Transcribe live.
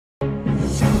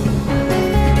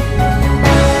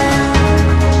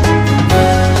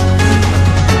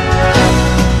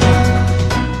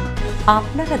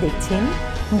আপনারা দেখছেন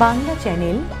বাংলা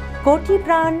চ্যানেল কোটি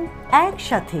প্রাণ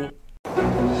একসাথে।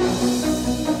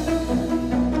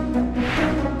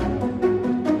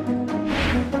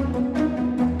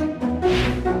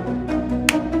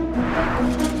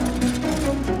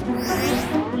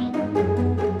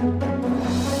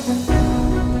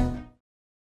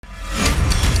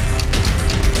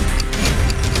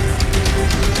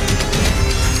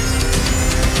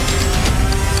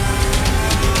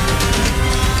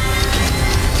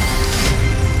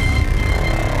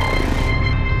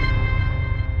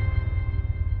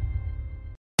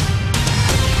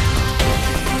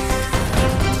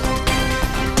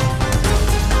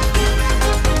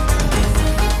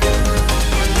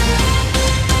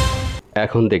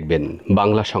 এখন দেখবেন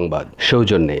বাংলা সংবাদ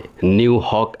সৌজন্যে new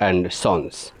Haque and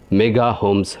sons mega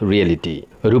Holmes reality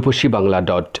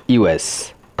রূপসীবাংলা.us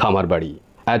Khamarbari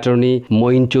attorney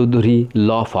Moin Chowdhury law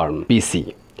firm পিসি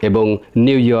এবং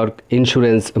নিউ ইয়র্ক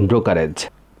ইন্স্যুরেন্স ব্রোকারেজ।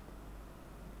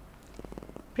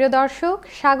 প্রিয় দর্শক,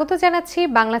 স্বাগত জানাচ্ছি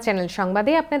বাংলা চ্যানেল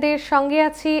সংবাদে। আপনাদের সঙ্গে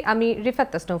আছি আমি রিফাত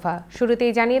তাসনুফা।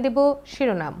 শুরুতেই জানিয়ে দেব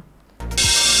শিরোনাম।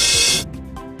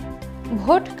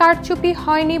 ভোট কারচুপি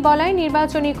হয়নি বলায়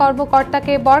নির্বাচনী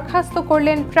কর্মকর্তাকে বরখাস্ত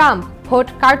করলেন ট্রাম্প। ভোট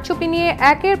কারচুপি নিয়ে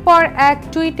একের পর এক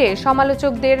টুইটে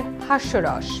সমালোচকদের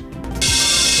হাস্যরস।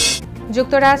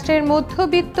 যুক্তরাষ্ট্রের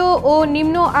মধ্যবিত্ত ও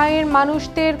নিম্ন আয়ের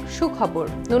মানুষদের সুখবর,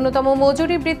 ন্যূনতম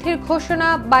মজুরি বৃদ্ধির ঘোষণা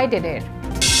বাইডেনের।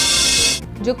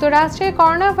 যুক্তরাষ্ট্রে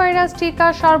করোনা ভাইরাস টিকা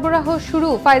সরবরাহ শুরু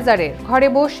ফাইজারের। ঘরে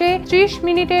বসে 30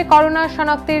 মিনিটে করোনা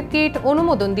শনাক্তের কিট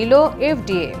অনুমোদন দিল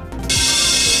FDA।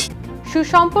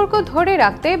 সুসম্পর্ক ধরে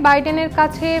রাখতে বাইডেনের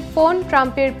কাছে ফোন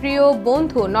ট্রাম্পের প্রিয়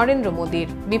বন্ধু নরেন্দ্র মোদীর।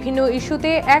 বিভিন্ন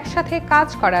ইস্যুতে একসাথে কাজ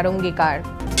করার অঙ্গীকার।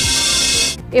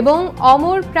 এবং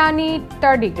অমর প্রাণী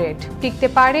টার্ডিগ্রেড, টিকতে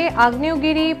পারে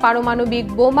আগ্নেয়গিরি, পারমাণবিক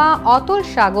বোমা, অতল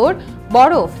সাগর,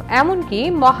 বরফ, এমনকি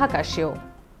মহাকাশেও।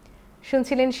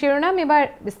 শুনছিলেন শিরোনাম, এবার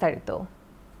বিস্তারিত।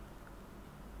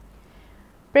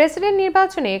 প্রেসিডেন্ট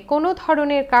নির্বাচনে কোনো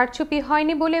ধরনের কারচুপি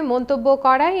হয়নি বলে মন্তব্য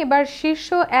করায় এবার শীর্ষ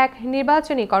এক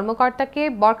নির্বাচনী কর্মকর্তাকে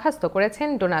বরখাস্ত করেছেন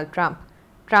ডোনাল্ড ট্রাম্প।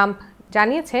 ট্রাম্প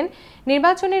জানিয়েছেন,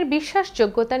 নির্বাচনের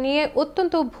বিশ্বাসযোগ্যতা নিয়ে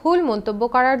অত্যন্ত ভুল মন্তব্য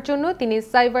করার জন্য তিনি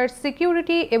সাইবার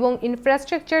সিকিউরিটি এবং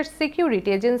ইনফ্রাস্ট্রাকচার সিকিউরিটি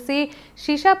এজেন্সি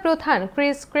সিসা প্রধান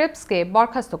ক্রিস ক্রেপসকে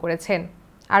বরখাস্ত করেছেন।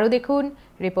 আরও দেখুন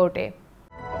রিপোর্টে।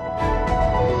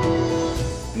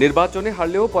 নির্বাচনে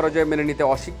হারলেও পরাজয় মেনে নিতে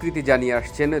অস্বীকৃতি জানিয়ে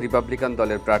আসছেন রিপাবলিকান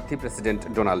দলের প্রার্থী প্রেসিডেন্ট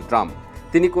ডোনাল্ড ট্রাম্প।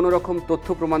 তিনি কোনো রকম তথ্য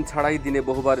প্রমাণ ছাড়াই দিনে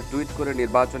বহুবার টুইট করে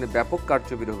নির্বাচনে ব্যাপক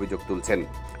কারচুপির অভিযোগ তুলছেন।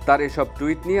 তার এসব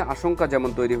টুইট নিয়ে আশঙ্কা যেমন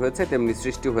তৈরি হয়েছে, তেমনি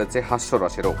সৃষ্টি হয়েছে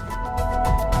হাস্যরসেরও।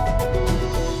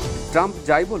 ট্রাম্প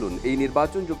যাই বলুন, এই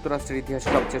নির্বাচন যুক্তরাষ্ট্রের ইতিহাসে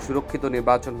সবচেয়ে সুরক্ষিত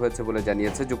নির্বাচন হয়েছে বলে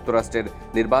জানিয়েছে যুক্তরাষ্ট্রের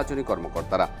নির্বাচনী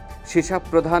কর্মকর্তারা। সিসা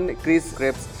প্রধান ক্রিস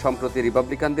ক্রেপস সম্প্রতি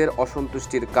রিপাবলিকানদের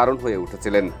অসন্তুষ্টির কারণ হয়ে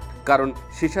উঠেছিলেন, কারণ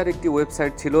সিসার একটি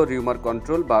ওয়েবসাইট ছিল রিউমার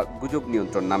কন্ট্রোল বা গুজব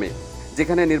নিয়ন্ত্রণ নামে,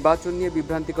 যেখানে নির্বাচন নিয়ে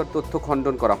বিভ্রান্তিকর তথ্য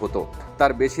খণ্ডন করা হতো।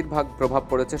 তার বেশিরভাগ প্রভাব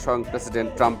পড়েছে স্বয়ং প্রেসিডেন্ট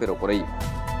ট্রাম্পের ওপরেই।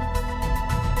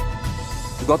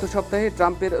 গত সপ্তাহে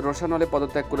ট্রাম্পের রোশানলে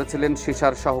পদত্যাগ করেছিলেন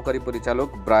সিসার সহকারী পরিচালক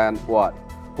ব্রায়ান ওয়ার।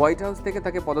 হোয়াইট হাউস থেকে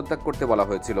তাকে পদত্যাগ করতে বলা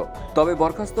হয়েছিল, তবে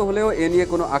বরখাস্ত হলেও এ নিয়ে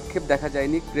কোনো আক্ষেপ দেখা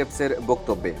যায়নি ক্রেপসের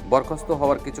বক্তব্যে। বরখাস্ত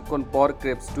হওয়ার কিছুক্ষণ পর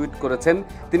ক্রেপস টুইট করেছেন,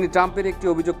 তিনি ট্রাম্পের একটি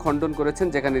অভিযোগ খণ্ডন করেছেন,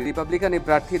 যেখানে রিপাবলিকান এই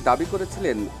প্রার্থী দাবি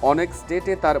করেছিলেন অনেক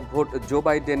স্টেটে তার ভোট জো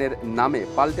বাইডেনের নামে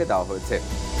পাল্টে দেওয়া হয়েছে।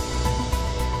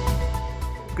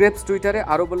 ক্রেপস টুইটারে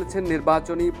আরও বলেছেন,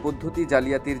 নির্বাচনী পদ্ধতি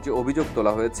জালিয়াতির যে অভিযোগ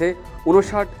তোলা হয়েছে,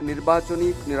 59 নির্বাচনী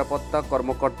নিরাপত্তা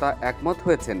কর্মকর্তা একমত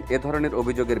হয়েছেন এ ধরনের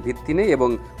অভিযোগের ভিত্তি নেই এবং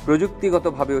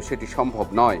প্রযুক্তিগতভাবেও সেটি সম্ভব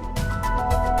নয়।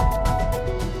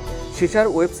 সিসার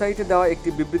ওয়েবসাইটে দেওয়া একটি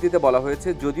বিবৃতিতে বলা হয়েছে,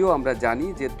 যদিও আমরা জানি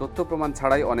যে তথ্য প্রমাণ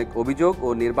ছাড়াই অনেক অভিযোগ ও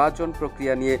নির্বাচন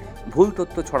প্রক্রিয়া নিয়ে ভুল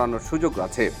তথ্য ছড়ানোর সুযোগ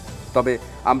আছে, তবে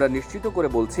আমরা নিশ্চিত করে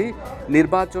বলছি,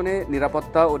 নির্বাচনে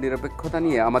নিরাপত্তা ও নিরপেক্ষতা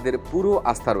নিয়ে আমাদের পুরো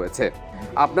আস্থা রয়েছে।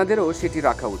 আপনাদেরও সেটি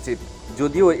রাখা উচিত।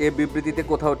 যদিও এ বিবৃতিতে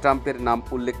কোথাও ট্রাম্পের নাম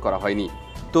উল্লেখ করা হয়নি,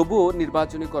 তবুও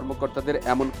নির্বাচনী কর্মকর্তাদের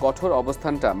এমন কঠোর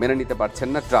অবস্থানটা মেনে নিতে পারছেন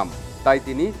না ট্রাম্প। তাই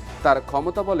তিনি তার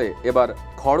ক্ষমতা বলে এবার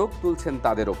খড়গ তুলছেন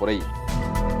তাদের ওপরেই।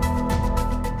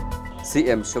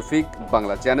 CM Shafiq,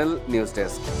 Bangla channel news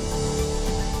desk.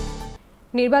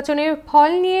 নির্বাচনের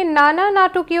ফল নিয়ে নানা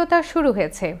নাটকীয়তা শুরু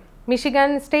হয়েছে।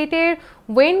 মিশিগান স্টেটের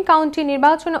ওয়েন কাউন্টি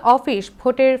নির্বাচন অফিস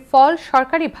ভোটের ফল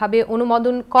সরকারিভাবে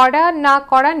অনুমোদন করা না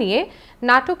করা নিয়ে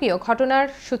নাটকীয় ঘটনার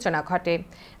সূচনা ঘটে।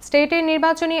 স্টেটের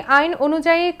নির্বাচনী আইন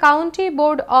অনুযায়ী কাউন্টি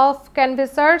বোর্ড অফ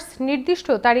ক্যানভাসার্স নির্দিষ্ট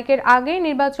তারিখের আগে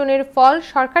নির্বাচনের ফল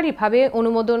সরকারিভাবে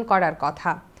অনুমোদন করার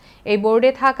কথা। এই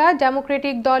বোর্ডে থাকা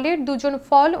ডেমোক্রেটিক দলের 2 জন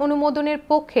ফল অনুমোদনের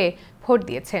পক্ষে ভোট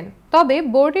দিয়েছেন। তবে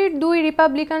বোর্ডের 2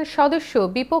 রিপাবলিকান সদস্য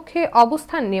বিপক্ষে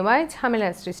অবস্থান নেওয়ায়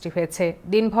ঝামেলার সৃষ্টি হয়েছে।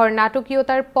 দিনভর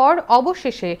নাটকীয়তার পর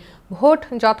অবশেষে ভোট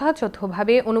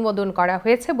যথাযথভাবে অনুমোদন করা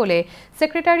হয়েছে বলে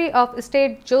secretary of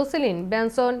state Jocelyn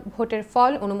Benson ভোটের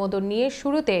ফল অনুমোদন নিয়ে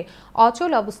শুরুতে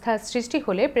অচল অবস্থার সৃষ্টি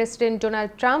হলে প্রেসিডেন্ট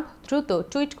ডোনাল্ড ট্রাম্প দ্রুত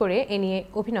টুইট করে এ নিয়ে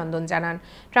অভিনন্দন জানান।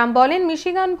 ট্রাম্প বলেন,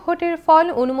 মিশিগান ভোটের ফল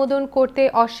অনুমোদন করতে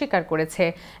অস্বীকার করেছে।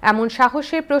 এমন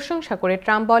সাহসের প্রশংসা করে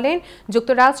ট্রাম্প বলেন,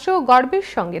 যুক্তরাষ্ট্র গর্বের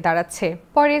সঙ্গে দাঁড়াচ্ছে।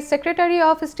 পরে secretary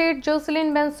of state Jocelyn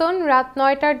Benson রাত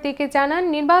 9টার দিকে জানান,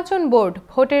 নির্বাচন বোর্ড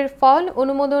ভোটের ফল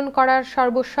অনুমোদন করার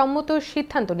সর্বসম্মত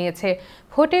সিদ্ধান্ত নিয়েছে।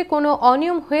 ভোটে কোনো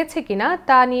অনিয়ম হয়েছে কিনা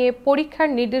তা নিয়ে পরীক্ষার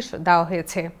নির্দেশ দেওয়া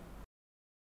হয়েছে।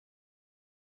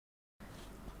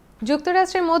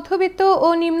 যুক্তরাষ্ট্রের মধ্যবিত্ত ও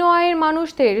নিম্ন আয়ের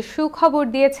মানুষদের সুখবর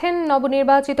দিয়েছেন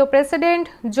নবনির্বাচিত প্রেসিডেন্ট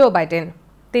জো বাইডেন।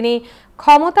 তিনি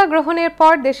ক্ষমতা গ্রহণের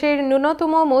পর দেশের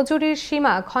ন্যূনতম মজুরির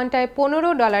সীমা ঘন্টায়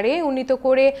 $15 উন্নীত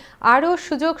করে আরও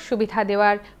সুযোগ সুবিধা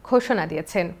দেওয়ার ঘোষণা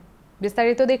দিয়েছেন।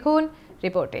 বিস্তারিত দেখুন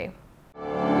রিপোর্টে।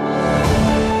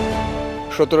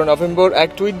 17 নভেম্বর এক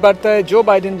টুইট বার্তায় জো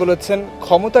বাইডেন বলেছেন,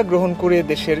 ক্ষমতা গ্রহণ করে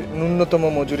দেশের ন্যূনতম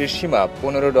মজুরির সীমা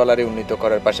 $15 উন্নীত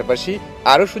করার পাশাপাশি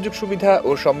আরও সুযোগ সুবিধা ও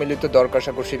সম্মিলিত দর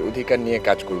কষাকষির অধিকার নিয়ে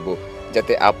কাজ করব,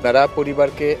 যাতে আপনারা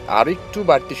পরিবারকে আরও একটু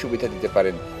বাড়তি সুবিধা দিতে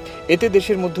পারেন। এতে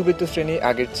দেশের মধ্যবিত্ত শ্রেণী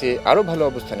আগের চেয়ে আরও ভালো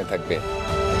অবস্থানে থাকবে।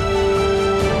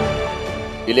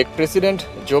 ইলেক্ট প্রেসিডেন্ট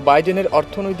জো বাইডেনের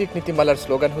অর্থনৈতিক নীতিমালার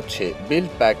স্লোগান হচ্ছে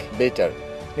বিল্ড ব্যাক বেটার।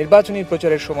 নির্বাচনী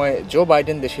প্রচারের সময় জো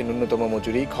বাইডেন দেশের ন্যূনতম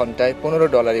মজুরি ঘন্টায়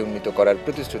 $15 উন্নীত করার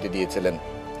প্রতিশ্রুতি দিয়েছিলেন।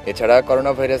 এছাড়া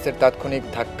করোনা ভাইরাসের তাৎক্ষণিক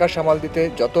ধাক্কা সামাল দিতে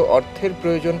যত অর্থের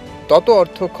প্রয়োজন তত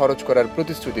অর্থ খরচ করার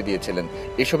প্রতিশ্রুতি দিয়েছিলেন।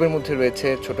 এসবের মধ্যে রয়েছে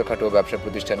ছোটখাটো ব্যবসা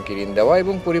প্রতিষ্ঠানকে ঋণ দেওয়া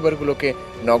এবং পরিবারগুলোকে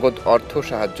নগদ অর্থ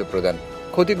সাহায্য প্রদান।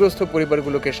 ক্ষতিগ্রস্ত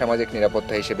পরিবারগুলোকে সামাজিক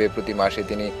নিরাপত্তা হিসেবে প্রতি মাসে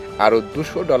তিনি আরও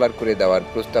 $200 করে দেওয়ার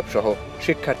প্রস্তাব সহ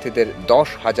শিক্ষার্থীদের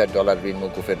 $10,000 ঋণ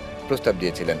মওকুফের প্রস্তাব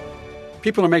দিয়েছিলেন।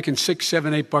 People are making $6,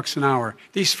 $7, $8 an hour.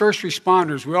 These first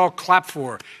responders we all clap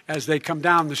for as they come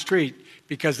down the street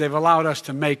because they've allowed us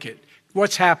to make it.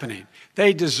 What's happening?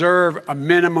 They deserve a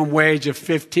minimum wage of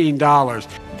 $15.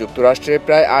 যুক্তরাষ্ট্রে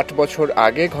প্রায় 8 বছর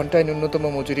আগে ঘন্টায় ন্যূনতম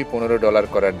মজুরি $15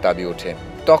 করার দাবি ওঠে।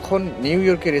 তখন নিউ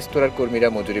ইয়র্কের রেস্তোরাঁর কর্মীরা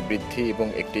মজুরি বৃদ্ধি এবং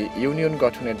একটি ইউনিয়ন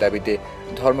গঠনের দাবিতে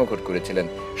ধর্মঘট করেছিলেন।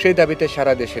 সেই দাবিতে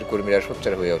সারা দেশের কর্মীরা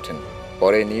সোচ্চার হয়ে ওঠেন।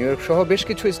 পরে নিউ ইয়র্ক সহ বেশ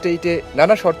কিছু স্টেটে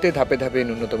নানা শর্তে ধাপে ধাপে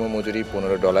ন্যূনতম মজুরি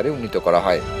 $15 উন্নীত করা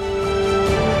হয়।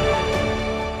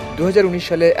 2019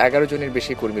 সালে 11 জনের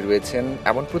বেশি কর্মী রয়েছেন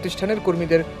এমন প্রতিষ্ঠানের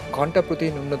কর্মীদের ঘন্টা প্রতি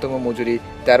ন্যূনতম মজুরি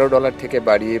 $13 থেকে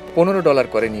বাড়িয়ে $15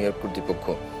 করে নিউ ইয়র্ক কর্তৃপক্ষ।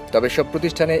 তবে সব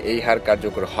প্রতিষ্ঠানে এই হার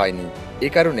কার্যকর হয়নি। এ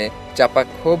কারণে চাপা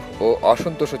ক্ষোভ ও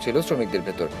অসন্তোষও ছিল শ্রমিকদের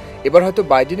ভেতর। এবার হয়তো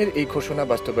বাইডেনের এই ঘোষণা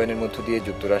বাস্তবায়নের মধ্য দিয়ে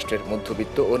যুক্তরাষ্ট্রের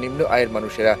মধ্যবিত্ত ও নিম্ন আয়ের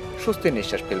মানুষেরা স্বস্তির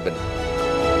নিঃশ্বাস ফেলবেন।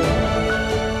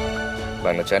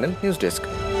 Bangla channel news desk.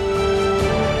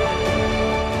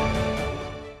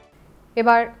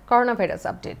 এবার করোনা ভাইরাস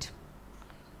আপডেট।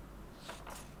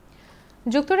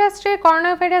 যুক্তরাষ্ট্রে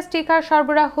করোনা ভাইরাস টিকা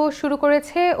সরবরাহ শুরু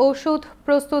করেছে ওষুধ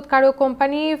প্রস্তুতকারক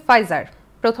কোম্পানি ফাইজার।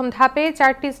 প্রথম ধাপে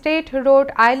 4টি state road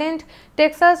island,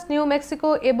 Texas, new Mexico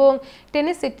এবং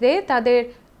টেনেসিতে তাদের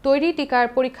তৈরি টিকার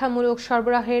পরীক্ষামূলক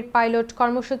সরবরাহের পাইলট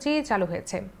কর্মসূচি চালু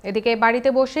হয়েছে। এদিকে বাড়িতে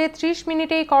বসে 30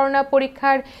 মিনিটেই করোনা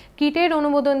পরীক্ষার কিটের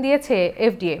অনুমোদন দিয়েছে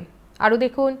এফডিএ। আরও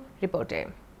দেখুন রিপোর্টে।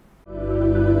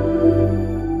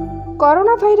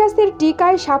 করোনা ভাইরাসের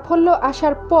টিকায় সাফল্য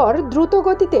আসার পর দ্রুত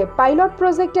গতিতে পাইলট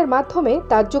প্রজেক্টের মাধ্যমে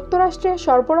তা যুক্তরাষ্ট্রে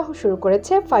সরবরাহ শুরু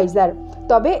করেছে ফাইজার।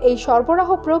 তবে এই সরবরাহ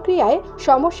প্রক্রিয়ায়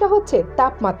সমস্যা হচ্ছে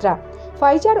তাপমাত্রা।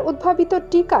 ফাইজার উদ্ভাবিত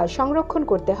টিকা সংরক্ষণ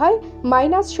করতে হয়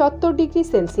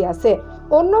 -70°C।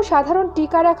 অন্য সাধারণ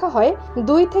টিকা রাখা হয়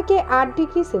 2 থেকে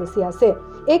 8°C।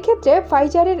 এক্ষেত্রে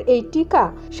ফাইজারের এই টিকা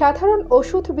সাধারণ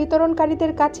ওষুধ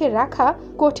বিতরণকারীদের কাছে রাখা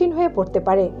কঠিন হয়ে পড়তে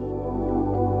পারে।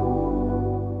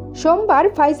 সোমবার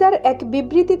ফাইজার এক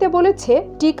বিবৃতিতে বলেছে,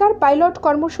 টিকার পাইলট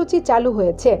কর্মসূচি চালু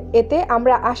হয়েছে। এতে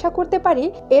আমরা আশা করতে পারি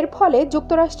এর ফলে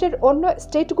যুক্তরাষ্ট্রের অন্য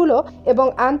স্টেটগুলো এবং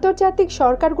আন্তর্জাতিক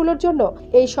সরকারগুলোর জন্য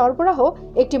এই সরবরাহ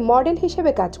একটি মডেল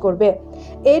হিসেবে কাজ করবে।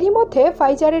 এরই মধ্যে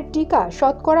ফাইজারের টিকা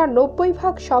শতকরা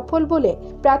 90% সফল বলে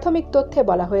প্রাথমিক তথ্যে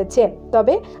বলা হয়েছে।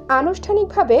 তবে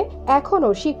আনুষ্ঠানিকভাবে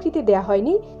এখনও স্বীকৃতি দেওয়া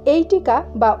হয়নি এই টিকা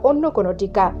বা অন্য কোনো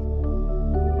টিকা।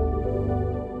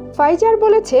 ফাইজার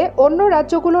বলেছে, অন্য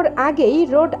রাজ্যগুলোর আগেই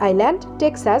road island,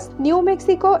 Texas, new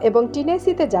Mexico এবং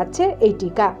টেনেসিতে যাচ্ছে এই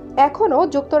টিকা। এখনও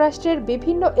যুক্তরাষ্ট্রের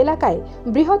বিভিন্ন এলাকায়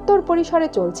বৃহত্তর পরিসরে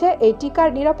চলছে এই টিকার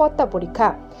নিরাপত্তা পরীক্ষা।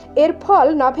 এর ফল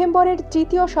নভেম্বরের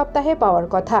 3য় সপ্তাহে পাওয়ার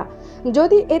কথা।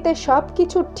 যদি এতে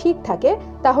সবকিছু ঠিক থাকে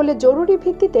তাহলে জরুরি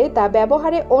ভিত্তিতে তা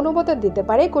ব্যবহারে অনুমোদন দিতে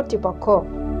পারে কর্তৃপক্ষ।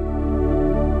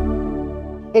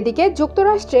 এদিকে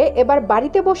যুক্তরাষ্ট্রে এবার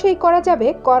বাড়িতে বসেই করা যাবে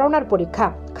করোনার পরীক্ষা।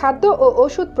 খাদ্য ও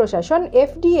ওষুধ প্রশাসন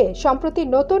FDA সম্প্রতি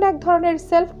নতুন এক ধরনের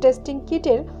সেলফ টেস্টিং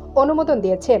কিটের অনুমোদন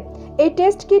দিয়েছে। এই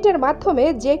টেস্ট কিটের মাধ্যমে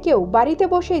যে কেউ বাড়িতে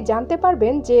বসেই জানতে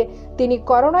পারবেন যে তিনি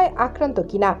করোনায় আক্রান্ত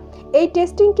কিনা। এই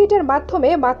টেস্টিং কিটের মাধ্যমে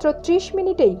মাত্র 30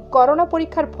 মিনিটেই করোনা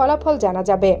পরীক্ষার ফলাফল জানা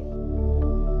যাবে।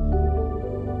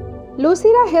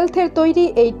 লুসিরা হেলথের তৈরি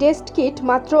এই টেস্ট কিট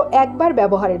মাত্র একবার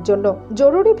ব্যবহারের জন্য।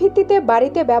 জরুরি ভিত্তিতে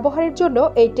বাড়িতে ব্যবহারের জন্য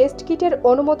এই টেস্ট কিটের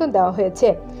অনুমোদন দেওয়া হয়েছে।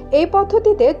 এই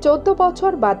পদ্ধতিতে 14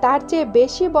 বছর বা তার চেয়ে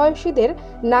বেশি বয়সীদের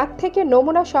নাক থেকে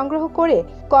নমুনা সংগ্রহ করে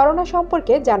করোনা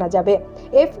সম্পর্কে জানা যাবে।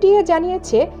 FDA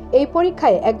জানিয়েছে এই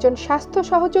পরীক্ষায় একজন স্বাস্থ্য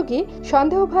সহযোগী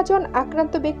সন্দেহভাজন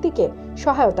আক্রান্ত ব্যক্তিকে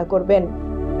সহায়তা করবেন।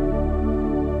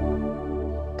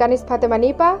 Kanis Fatema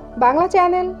Nipa, Bangla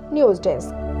channel, news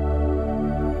desk.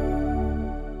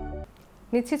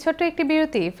 নিচ্ছি ছোট্ট একটি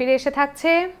বিরতি, ফিরে এসে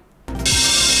থাকছে।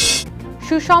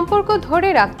 সুসম্পর্ক ধরে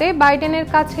রাখতে বাইডেনের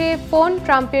কাছে ফোন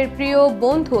ট্রাম্পের প্রিয়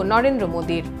বন্ধু নরেন্দ্র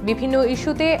মোদির। বিভিন্ন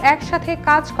ইস্যুতে একসাথে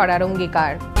কাজ করার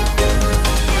অঙ্গীকার।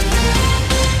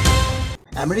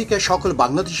 আমেরিকার সকল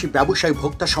বাংলাদেশি ব্যবসায়ী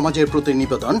ভোক্তা সমাজের প্রতি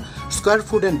নিবেদন, স্কয়ার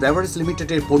ফুড অ্যান্ড বেভারেজ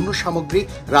লিমিটেডের পণ্য সামগ্রী,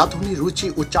 রাঁধুনি, রুচি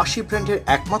ও চাষি ব্র্যান্ডের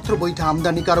একমাত্র বৈধ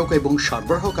আমদানিকারক এবং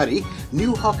সরবরাহকারী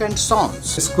নিউ হক অ্যান্ড সন্স।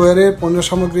 স্কয়ারের পণ্য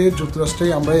সামগ্রী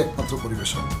যুক্তরাষ্ট্রেই আমরা একমাত্র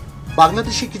পরিবেশন।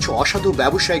 বাংলাদেশি কিছু অসাধু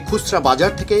ব্যবসায়ী খুচরা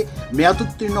বাজার থেকে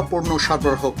মেয়াদোত্তীর্ণ পণ্য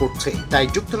সরবরাহ করছে, তাই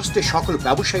যুক্তরাষ্ট্রের সকল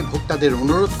ব্যবসায়ী ভোক্তাদের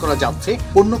অনুরোধ করা যাচ্ছে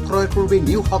পণ্য ক্রয়ের পূর্বে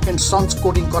new Haque and sons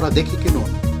coding করা দেখে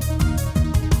কিনুন।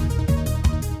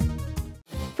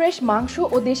 ফ্রেশ মাংস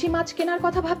ও দেশি মাছ কেনার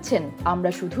কথা ভাবছেন?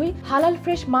 আমরা শুধুই হালাল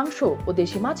ফ্রেশ মাংস ও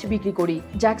দেশি মাছ বিক্রি করি।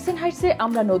 জ্যাকসন হাইটসে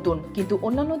আমরা নতুন, কিন্তু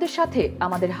অন্যান্যদের সাথে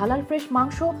আমাদের হালাল ফ্রেশ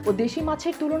মাংস ও দেশি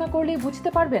মাছের তুলনা করলেই বুঝতে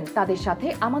পারবেন তাদের সাথে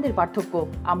আমাদের পার্থক্য।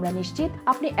 আমরা নিশ্চিত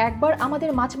আপনি একবার আমাদের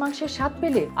মাছ মাংসের স্বাদ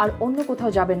পেলে আর অন্য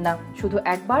কোথাও যাবেন না। শুধু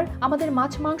একবার আমাদের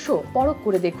মাছ মাংস পরখ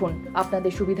করে দেখুন।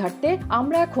 আপনাদের সুবিধার্থে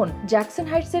আমরা এখন জ্যাকসন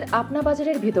হাইটসের আপনা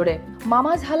বাজারের ভিতরে।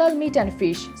 মামাজ হালাল meet and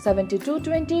fish,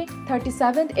 7220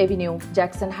 37th Avenue,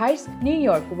 Jackson Heights, New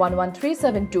York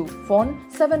 11372. Phone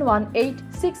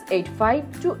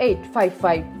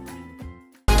 718-685-2855.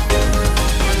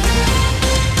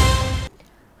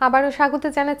 আবারও স্বাগত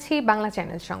জানাচ্ছি বাংলা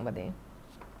চ্যানেল সংবাদে।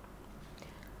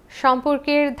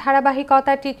 সম্পর্কের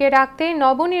ধারাবাহিকতা টিকে রাখতে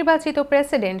নবনির্বাচিত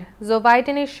প্রেসিডেন্ট জো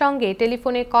বাইডেনের সঙ্গে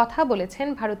টেলিফোনে কথা বলেছেন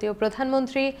ভারতীয়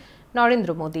প্রধানমন্ত্রী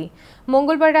নরেন্দ্র মোদি।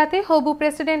 মঙ্গলবার রাতে হবু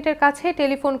প্রেসিডেন্টের কাছে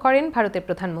টেলিফোন করেন ভারতের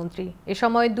প্রধানমন্ত্রী। এ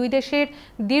সময় দুই দেশের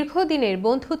দীর্ঘদিনের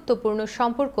বন্ধুত্বপূর্ণ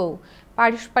সম্পর্ক,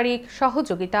 পারস্পরিক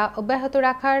সহযোগিতা অব্যাহত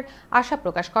রাখার আশা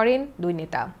প্রকাশ করেন দুই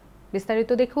নেতা। বিস্তারিত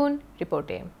দেখুন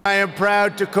রিপোর্টে। I am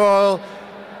proud to call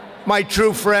my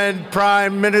true friend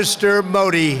Prime Minister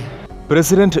Modi.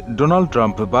 President Donald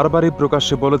Trump বারবারই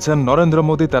প্রকাশ্যে বলেছেন নরেন্দ্র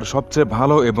মোদি তার সবচেয়ে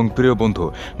ভালো এবং প্রিয় বন্ধু।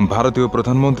 ভারতীয়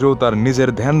প্রধানমন্ত্রীও তার নিজের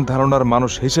ধ্যান ধারণার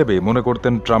মানুষ হিসেবে মনে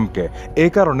করতেন ট্রাম্পকে। এ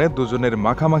কারণে দুজনের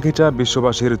মাখামাখিটা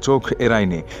বিশ্ববাসীর চোখ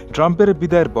এড়ায়নি। ট্রাম্পের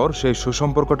বিদায়ের পর সেই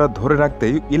সুসম্পর্কটা ধরে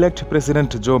রাখতেই ইলেক্ট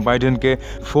প্রেসিডেন্ট জো বাইডেনকে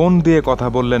ফোন দিয়ে কথা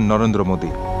বললেন নরেন্দ্র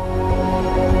মোদি।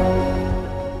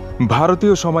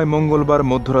 ভারতীয় সময় মঙ্গলবার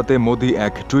মধ্যরাতে মোদি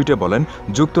এক টুইটে বলেন,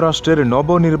 যুক্তরাষ্ট্রের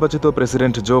নবনির্বাচিত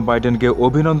প্রেসিডেন্ট জো বাইডেনকে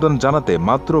অভিনন্দন জানাতে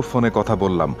মাত্র ফোনে কথা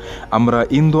বললাম। আমরা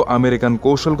ইন্দো আমেরিকান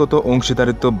কৌশলগত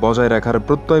অংশীদারিত্ব বজায় রাখার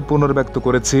প্রত্যয় পুনর্ব্যক্ত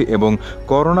করেছি এবং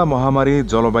করোনা মহামারী,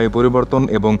 জলবায়ু পরিবর্তন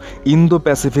এবং ইন্দো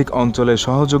প্যাসিফিক অঞ্চলে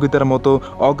সহযোগিতার মতো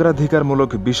অগ্রাধিকারমূলক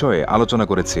বিষয়ে আলোচনা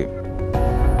করেছি।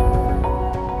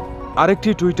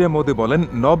 আরেকটি টুইটে মোদি বলেন,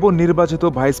 নবনির্বাচিত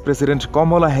ভাইস প্রেসিডেন্ট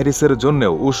কমলা হ্যারিসের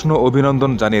জন্যও উষ্ণ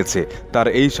অভিনন্দন জানিয়েছে। তার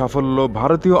এই সাফল্য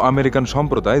ভারতীয় আমেরিকান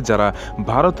সম্প্রদায়, যারা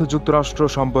ভারত যুক্তরাষ্ট্র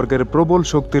সম্পর্কের প্রবল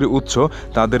শক্তির উৎস,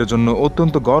 তাদের জন্য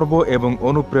অত্যন্ত গর্ব এবং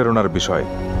অনুপ্রেরণার বিষয়।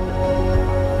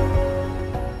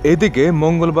 এদিকে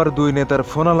মঙ্গলবার দুই নেতার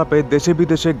ফোনালাপে দেশে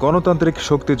বিদেশে গণতান্ত্রিক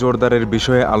শক্তি জোরদারের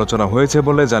বিষয়ে আলোচনা হয়েছে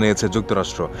বলে জানিয়েছে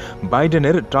যুক্তরাষ্ট্র।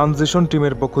 বাইডেনের ট্রানজিশন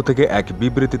টিমের পক্ষ থেকে এক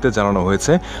বিবৃতিতে জানানো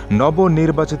হয়েছে,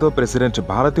 নবনির্বাচিত প্রেসিডেন্ট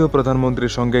ভারতীয় প্রধানমন্ত্রীর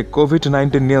সঙ্গে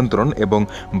কোভিড-19 নিয়ন্ত্রণ এবং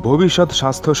ভবিষ্যৎ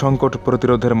স্বাস্থ্য সংকট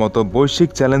প্রতিরোধের মতো বৈশ্বিক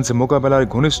চ্যালেঞ্জ মোকাবেলায়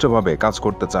ঘনিষ্ঠভাবে কাজ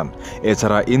করতে চান।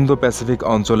 এছাড়া ইন্দো প্যাসিফিক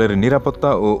অঞ্চলের নিরাপত্তা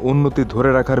ও উন্নতি ধরে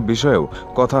রাখার বিষয়েও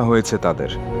কথা হয়েছে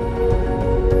তাদের।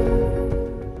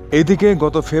 এদিকে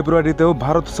গত ফেব্রুয়ারিতেও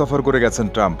ভারত সফর করে গেছেন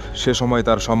ট্রাম্প। সে সময়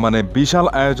তার সম্মানে বিশাল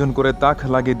আয়োজন করে তাক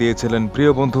লাগিয়ে দিয়েছিলেন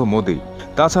প্রিয় বন্ধু মোদি।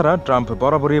 তাছাড়া ট্রাম্প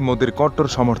বরাবরই মোদির কট্টর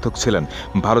সমর্থক ছিলেন।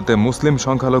 ভারতে মুসলিম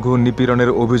সংখ্যালঘু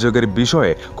নিপীড়নের অভিযোগের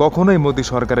বিষয়ে কখনোই মোদি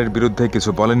সরকারের বিরুদ্ধে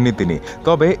কিছু বলেননি তিনি।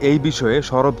 তবে এই বিষয়ে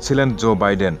সরব ছিলেন জো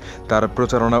বাইডেন। তার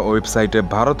প্রচারণা ওয়েবসাইটে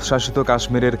ভারত শাসিত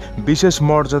কাশ্মীরের বিশেষ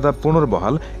মর্যাদা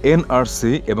পুনর্বহাল,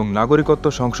 এনআরসি এবং নাগরিকত্ব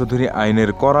সংশোধনী আইনের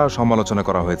কড়া সমালোচনা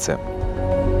করা হয়েছে।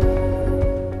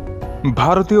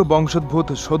 ভারতীয়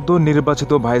বংশোদ্ভূত সদ্য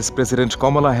নির্বাচিত ভাইস প্রেসিডেন্ট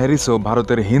কমলা হ্যারিসও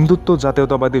ভারতের হিন্দুত্ব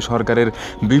জাতীয়তাবাদী সরকারের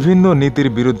বিভিন্ন নীতির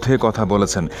বিরুদ্ধে কথা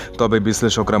বলেছেন। তবে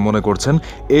বিশ্লেষকরা মনে করছেন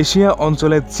এশিয়া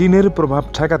অঞ্চলে চীনের প্রভাব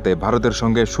ঠেকাতে ভারতের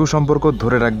সঙ্গে সুসম্পর্ক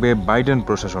ধরে রাখবে বাইডেন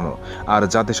প্রশাসনও। আর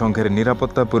জাতিসংঘের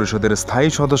নিরাপত্তা পরিষদের স্থায়ী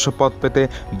সদস্য পদ পেতে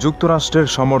যুক্তরাষ্ট্রের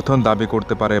সমর্থন দাবি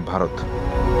করতে পারে ভারত।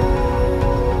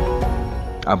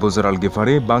 আবুজার আল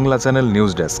Gifari, Bangla channel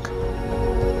news desk.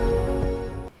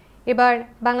 এবার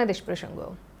বাংলাদেশ প্রসঙ্গ।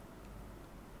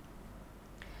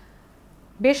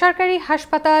 বেসরকারি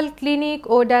হাসপাতাল,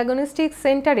 ক্লিনিক ও ডায়াগনস্টিক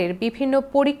সেন্টারের বিভিন্ন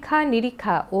পরীক্ষা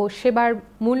নিরীক্ষা ও সেবার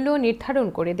মূল্য নির্ধারণ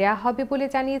করে দেয়া হবে বলে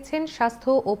জানিয়েছেন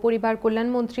স্বাস্থ্য ও পরিবার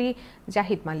কল্যাণমন্ত্রী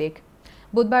জাহিদ মালিক।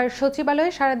 বুধবার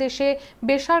সচিবালয়ে সারা দেশে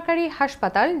বেসরকারি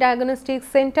হাসপাতাল, ডায়াগনস্টিক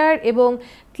সেন্টার এবং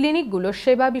ক্লিনিকগুলোর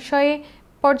সেবা বিষয়ে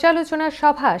পর্যালোচনা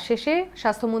সভা শেষে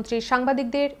স্বাস্থ্যমন্ত্রী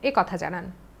সাংবাদিকদের একথা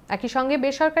জানান। একই সঙ্গে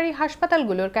বেসরকারি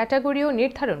হাসপাতালগুলোর ক্যাটাগরিও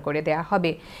নির্ধারণ করে দেয়া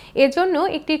হবে। এজন্য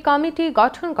একটি কমিটি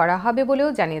গঠন করা হবে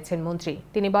বলেও জানিয়েছেন মন্ত্রী।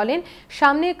 তিনি বলেন,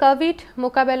 সামনে কোভিড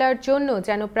মোকাবেলার জন্য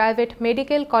যেন প্রাইভেট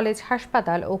মেডিকেল কলেজ,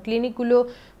 হাসপাতাল ও ক্লিনিকগুলো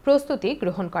প্রস্তুতি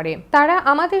গ্রহণ করে। তারা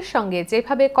আমাদের সঙ্গে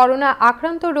যেভাবে করোনা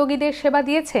আক্রান্ত রোগীদের সেবা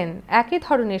দিয়েছেন, একই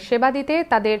ধরনের সেবা দিতে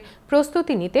তাদের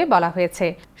প্রস্তুতি নিতে বলা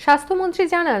হয়েছে। স্বাস্থ্যমন্ত্রী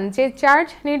জানান যে চার্জ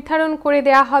নির্ধারণ করে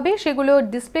দেয়া হবে সেগুলো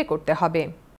ডিসপ্লে করতে হবে।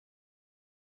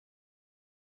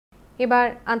 এবার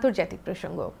আন্তর্জাতিক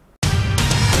প্রসঙ্গ।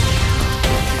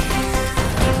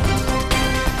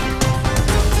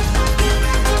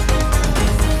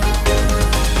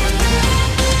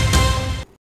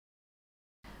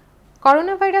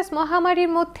 করোনা ভাইরাস মহামারীর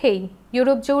মধ্যেই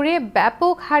ইউরোপ জুড়ে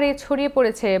ব্যাপক হারে ছড়িয়ে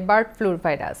পড়েছে বার্ড ফ্লুর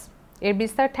ভাইরাস। এর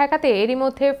বিস্তার ঠেকাতে এরই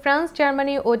মধ্যে ফ্রান্স,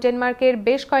 জার্মানি ও ডেনমার্কের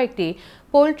বেশ কয়েকটি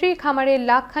পোল্ট্রি খামারে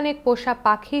লাখখানেক পোষা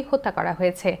পাখি হত্যা করা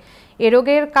হয়েছে। এ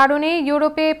রোগের কারণে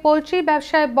ইউরোপে পোল্ট্রি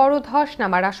ব্যবসায় বড় ধস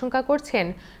নামার আশঙ্কা করছেন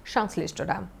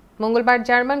সংশ্লিষ্টরা। মঙ্গলবার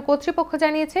জার্মান কর্তৃপক্ষ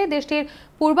জানিয়েছে, দেশটির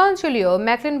পূর্বাঞ্চলীয়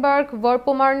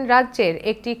মেকলেনবার্গ-ভরপোমার্ন রাজ্যের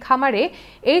একটি খামারে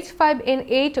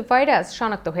H5N8 ভাইরাস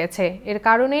শনাক্ত হয়েছে। এর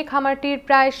কারণে খামারটির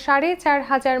প্রায়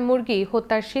 ৪,৫০০ মুরগি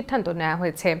হত্যার সিদ্ধান্ত নেওয়া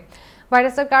হয়েছে।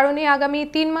 ভাইরাসের কারণে আগামী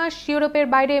 ৩ মাস ইউরোপের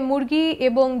বাইরে মুরগি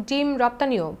এবং ডিম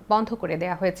রপ্তানিও বন্ধ করে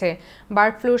দেওয়া হয়েছে।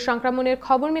 বার্ড ফ্লু সংক্রমণের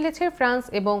খবর মিলেছে ফ্রান্স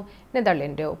এবং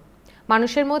নেদারল্যান্ডেও।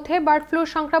 মানুষের মধ্যে বার্ড ফ্লু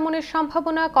সংক্রমণের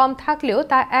সম্ভাবনা কম থাকলেও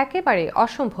তা একেবারে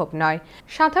অসম্ভব নয়।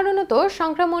 সাধারণত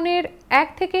সংক্রমণের ১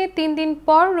 থেকে ৩ দিন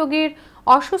পর রোগীর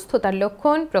অসুস্থতার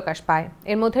লক্ষণ প্রকাশ পায়।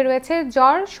 এর মধ্যে রয়েছে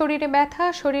জ্বর, শরীরে ব্যথা,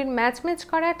 শরীর ম্যাচম্যাচ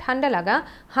করা, ঠান্ডা লাগা,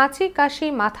 হাঁচি, কাশি,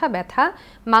 মাথা ব্যথা,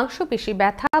 মাংসপেশি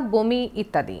ব্যথা, বমি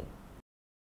ইত্যাদি।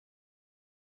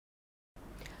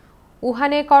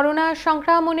 উহানে করোনা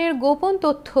সংক্রমণের গোপন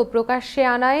তথ্য প্রকাশ্যে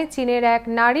আনায় চীনের এক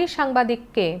নারী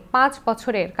সাংবাদিককে ৫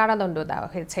 বছরের কারাদণ্ড দেওয়া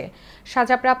হয়েছে।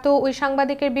 সাজাপ্রাপ্ত ওই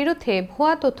সাংবাদিকের বিরুদ্ধে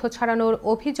ভুয়া তথ্য ছড়ানোর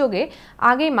অভিযোগে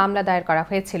আগেই মামলা দায়ের করা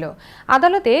হয়েছিল।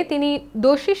 আদালতে তিনি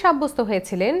দোষী সাব্যস্ত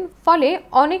হয়েছিলেন। ফলে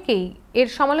অনেকেই এর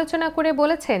সমালোচনা করে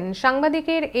বলেছেন,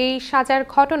 সাংবাদিকের এই সাজার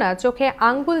ঘটনা চোখে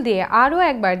আঙ্গুল দিয়ে আরও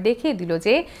একবার দেখিয়ে দিল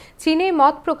যে চীনে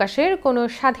মত প্রকাশের কোনো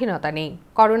স্বাধীনতা নেই।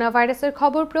 করোনা ভাইরাসের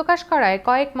খবর প্রকাশ করায়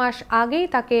কয়েক মাস আগেই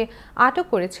তাকে আটক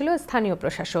করেছিল স্থানীয়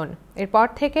প্রশাসন। এরপর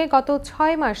থেকে গত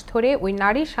 ৬ মাস ধরে ওই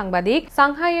নারী সাংবাদিক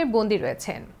সাংহাইয়ের বন্দী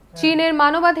রয়েছেন। চীনের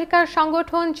মানবাধিকার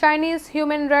সংগঠন চাইনিজ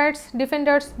হিউম্যান রাইটস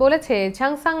ডিফেন্ডার্স বলেছে,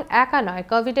 ঝাংসাং একা নয়,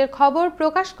 কোভিডের খবর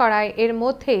প্রকাশ করায় এর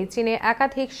মধ্যেই চীনে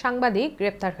একাধিক সাংবাদিক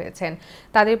গ্রেপ্তার হয়েছেন।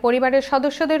 তাদের পরিবারের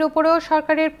সদস্যদের উপরও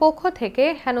সরকারের পক্ষ থেকে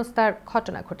হেনস্থার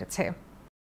ঘটনা ঘটেছে।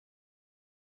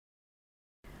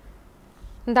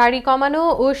 দাড়ি কমানো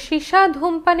ও সীসা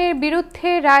ধূমপানের বিরুদ্ধে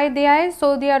রায় দেয়ায়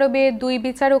সৌদি আরবে ২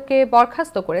 বিচারককে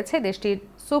বরখাস্ত করেছে দেশটির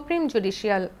সুপ্রিম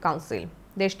জুডিশিয়াল কাউন্সিল।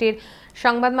 দেশটির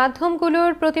সংবাদ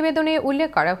মাধ্যমগুলোর প্রতিবেদনে উল্লেখ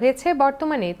করা হয়েছে,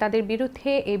 বর্তমানে তাদের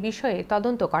বিরুদ্ধে এ বিষয়ে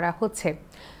তদন্ত করা হচ্ছে।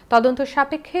 তদন্ত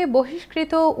সাপেক্ষে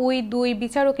বহিষ্কৃত ওই ২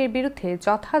 বিচারকের বিরুদ্ধে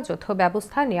যথাযথ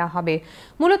ব্যবস্থা নেওয়া হবে।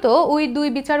 মূলত ওই ২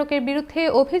 বিচারকের বিরুদ্ধে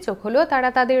অভিযোগ হলো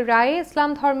তারা তাদের রায়ে ইসলাম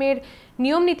ধর্মের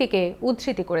নিয়মনীতিকে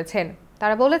উদ্ধৃতি করেছেন।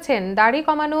 তারা বলেছেন, দাড়ি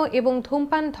কমানো এবং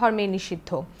ধূমপান ধর্মে নিষিদ্ধ।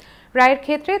 রায়ের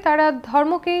ক্ষেত্রে তারা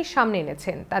ধর্মকেই সামনে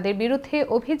এনেছেন। তাদের বিরুদ্ধে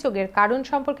অভিযোগের কারণ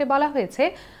সম্পর্কে বলা হয়েছে,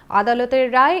 আদালতের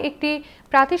রায় একটি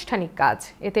প্রাতিষ্ঠানিক কাজ,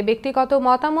 এতে ব্যক্তিগত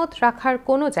মতামত রাখার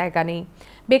কোনো জায়গা নেই।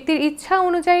 ব্যক্তির ইচ্ছা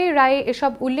অনুযায়ী রায়ে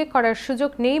এসব উল্লেখ করার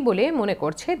সুযোগ নেই বলে মনে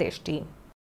করছে দেশটি।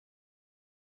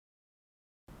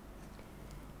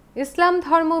 ইসলাম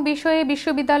ধর্ম বিষয়ে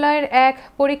বিশ্ববিদ্যালয়ের এক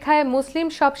পরীক্ষায় মুসলিম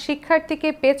সব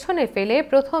শিক্ষার্থীকে পেছনে ফেলে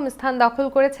প্রথম স্থান দখল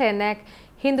করেছেন এক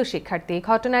হিন্দু শিক্ষার্থী।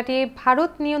 ঘটনাটি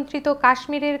ভারত নিয়ন্ত্রিত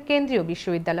কাশ্মীরের কেন্দ্রীয়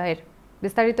বিশ্ববিদ্যালয়ের।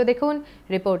 বিস্তারিত দেখুন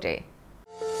রিপোর্টে।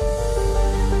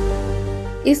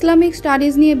 ইসলামিক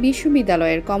স্টাডিজ নিয়ে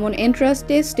বিশ্ববিদ্যালয়ের কমন এন্ট্রান্স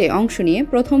টেস্টে অংশ নিয়ে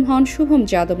প্রথম হন শুভম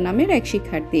যাদব নামের এক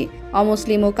শিক্ষার্থী।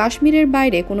 অমুসলিম ও কাশ্মীরের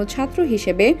বাইরে কোনো ছাত্র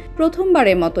হিসেবে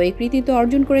প্রথমবারের মতো এই কৃতিত্ব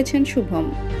অর্জন করেছেন শুভম।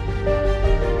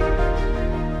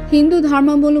 হিন্দু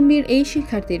ধর্মাবলম্বীর এই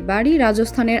শিক্ষার্থীর বাড়ি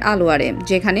রাজস্থানের আলোয়ারে,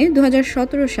 যেখানে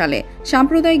 2017 সালে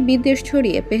সাম্প্রদায়িক বিদ্বেষ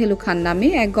ছড়িয়ে পেহেলু খান নামে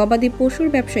এক গবাদি পশুর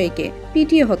ব্যবসায়ীকে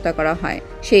পিটিয়ে হত্যা করা হয়।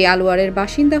 সেই আলোয়ারের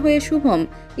বাসিন্দা হয়ে শুভম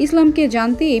ইসলামকে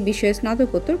জানতে এই বিষয়ে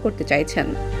স্নাতকোত্তর করতে চাইছেন।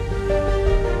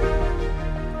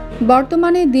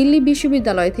 বর্তমানে দিল্লি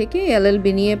বিশ্ববিদ্যালয় থেকে LLB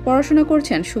নিয়ে পড়াশোনা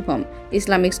করছেন শুভম।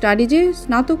 ইসলামিক স্টাডিজে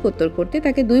স্নাতকোত্তর করতে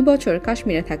তাকে 2 বছর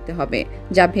কাশ্মীরে থাকতে হবে,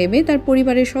 যা ভেবে তার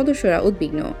পরিবারের সদস্যরা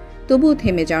উদ্বিগ্ন। তবুও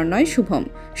থেমে যাওয়ার নয়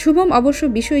শুভম অবশ্য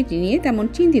বিষয়টি নিয়ে তেমন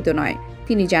চিন্তিত নয়।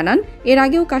 তিনি জানান, এর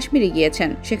আগেও কাশ্মীরে গিয়েছেন,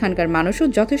 সেখানকার মানুষও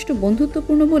যথেষ্ট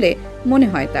বন্ধুত্বপূর্ণ বলে মনে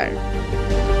হয় তার।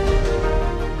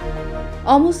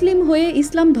 অমুসলিম হয়ে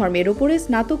ইসলাম ধর্মের উপরে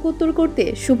স্নাতকোত্তর করতে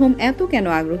শুভম এত কেন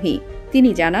আগ্রহী? তিনি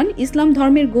জানান, ইসলাম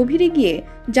ধর্মের গভীরে গিয়ে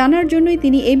জানার জন্যই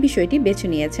তিনি এই বিষয়টি বেছে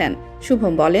নিয়েছেন।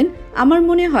 শুভম বলেন, আমার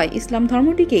মনে হয় ইসলাম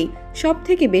ধর্মটিকেই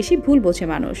সবথেকে বেশি ভুল বোঝে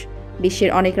মানুষ।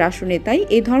 বিশ্বের অনেক রাষ্ট্রনেতাই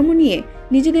এই ধর্ম নিয়ে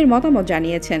নিজেদের মতামত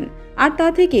জানিয়েছেন, আর তা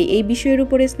থেকেই এই বিষয়ের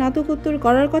উপরে স্নাতকোত্তর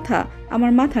করার কথা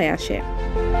আমার মাথায় আসে।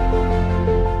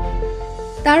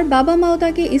 তার বাবা মাও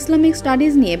তাকে ইসলামিক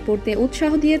স্টাডিজ নিয়ে পড়তে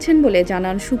উৎসাহ দিয়েছেন বলে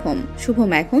জানান শুভম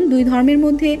এখন 2 ধর্মের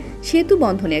মধ্যে সেতু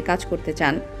বন্ধনের কাজ করতে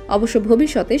চান। অবশ্য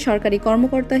ভবিষ্যতে সরকারি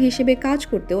কর্মকর্তা হিসেবে কাজ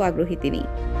করতেও আগ্রহী তিনি।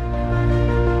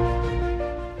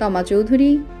 তমা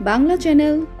Chowdhury, Bangla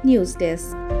channel, news desk.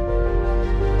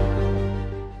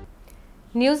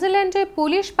 নিউজিল্যান্ডে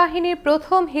পুলিশ বাহিনীর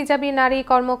প্রথম হিজাবি নারী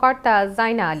কর্মকর্তা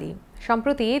জাইনা আলী।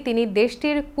 সম্প্রতি তিনি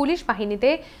দেশটির পুলিশ বাহিনীতে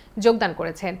যোগদান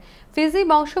করেছেন। ফিজি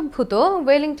বংশোদ্ভূত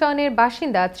ওয়েলিংটনের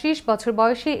বাসিন্দা 30 বছর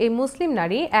বয়সী এই মুসলিম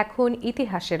নারী এখন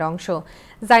ইতিহাসের অংশ।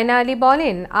 জাইনা আলী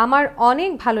বলেন, আমার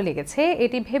অনেক ভালো লেগেছে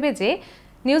এটি ভেবে যে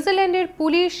নিউজিল্যান্ডের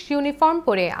পুলিশ ইউনিফর্ম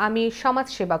পরে আমি সমাজ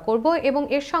সেবা করব এবং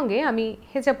এর সঙ্গে আমি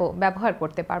হিজাবও ব্যবহার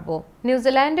করতে পারবো।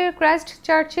 নিউজিল্যান্ডের ক্রাইস্ট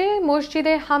চার্চে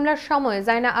মসজিদে হামলার সময়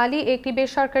জাইনা আলী একটি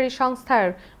বেসরকারি সংস্থার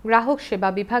গ্রাহক সেবা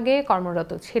বিভাগে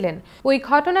কর্মরত ছিলেন। ওই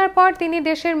ঘটনার পর তিনি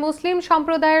দেশের মুসলিম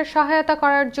সম্প্রদায়ের সহায়তা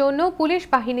করার জন্য পুলিশ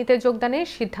বাহিনীতে যোগদানের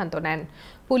সিদ্ধান্ত নেন।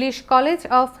 পুলিশ কলেজ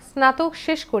অফ স্নাতক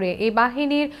শেষ করে এই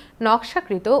বাহিনীর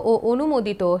নকশাকৃত ও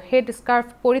অনুমোদিত হেড স্কার্ফ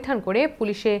পরিধান করে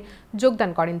পুলিশে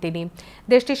যোগদান করেন তিনি।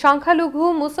 দেশটির সংখ্যালঘু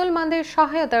মুসলমানদের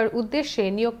সহায়তার উদ্দেশ্যে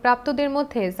নিয়োগপ্রাপ্তদের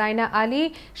মধ্যে জাইনা আলী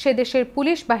সে দেশের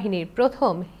পুলিশ বাহিনীর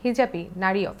প্রথম হিজাবি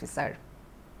নারী অফিসার।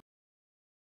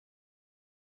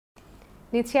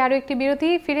 নিচে আরও একটি বিরতি,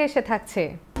 ফিরে এসে থাকছে।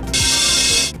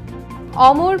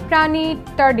 অমর প্রাণী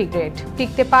টার্ডিগ্রেড,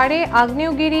 টিকতে পারে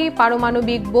আগ্নেয়গিরি,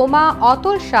 পারমাণবিক বোমা,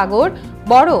 অতল সাগর,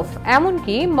 বরফ,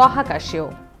 এমনকি মহাকাশেও।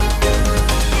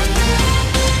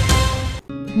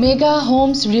 মেগা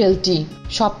হোমস রিয়েলটি,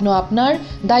 স্বপ্ন আপনার,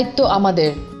 দায়িত্ব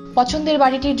আমাদের। পছন্দের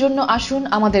বাড়িটির জন্য আসুন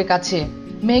আমাদের কাছে।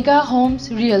 Mega Holmes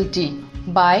realty,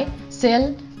 by, sell,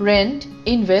 rent,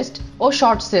 invest O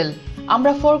short sell.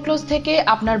 আমরা ফোরক্লোজ থেকে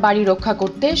আপনার বাড়ি রক্ষা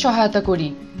করতে সহায়তা করি।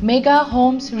 Mega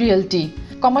Holmes realty,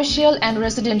 commercial and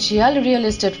residential real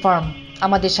estate farm.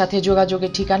 আমাদের সাথে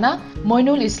যোগাযোগের ঠিকানা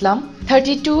Moinul Islam,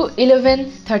 3211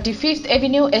 35th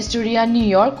Avenue, Astoria, new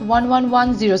York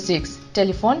 11106।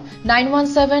 Telephone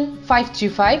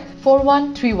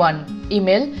 9175354131।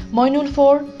 Email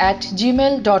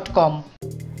moinul4@gmail.com।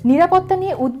 নিরাপত্তা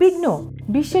নিয়ে উদ্বিগ্ন?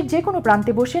 বিশ্বের যে কোনো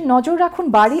প্রান্তে বসে নজর রাখুন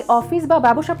বাড়ি, অফিস বা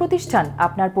ব্যবসা প্রতিষ্ঠান।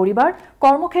 আপনার পরিবার,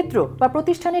 কর্মক্ষেত্র বা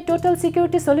প্রতিষ্ঠানের টোটাল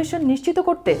সিকিউরিটি সলিউশন নিশ্চিত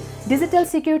করতে digital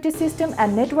security system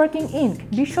and networking ink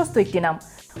বিশ্বস্ত একটি নাম।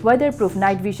 Weather proof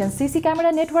night vision, CC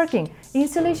camera, networking,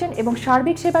 installation এবং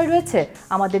সার্বিক সেবায় রয়েছে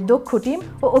আমাদের দক্ষ টিম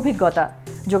ও অভিজ্ঞতা।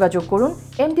 যোগাযোগ করুন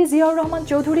MD Ziaur Rahman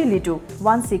Chowdhury Litu,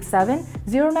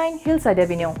 16709 hillside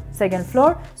avenue, 2nd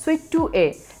floor, sweet 2A,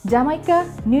 Jamaica,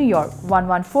 new York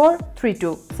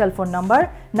 11432। Cellphone number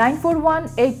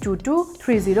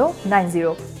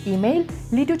 9418223090। Email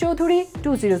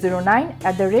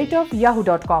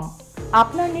lituchaudhuri2009@yahoo.com।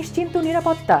 আপনার নিশ্চিন্ত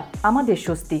নিরাপত্তা আমাদের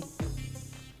স্বস্তি।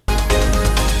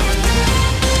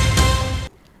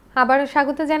 আবারও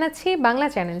স্বাগত জানাচ্ছি বাংলা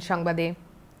চ্যানেল সংবাদে।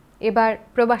 এবার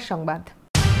প্রবাস সংবাদ।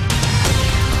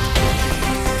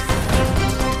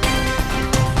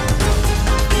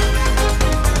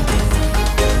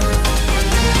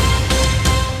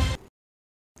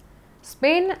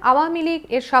 স্পেন আওয়ামী লীগ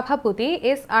এর সভাপতি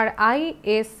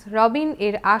SRIS রবিন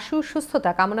এর আশু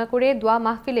সুস্থতা কামনা করে দোয়া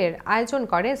মাহফিলের আয়োজন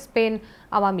করে স্পেন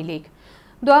আওয়ামী লীগ।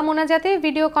 দোয়া মোনাজাতে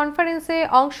ভিডিও কনফারেন্সে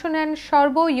অংশ নেন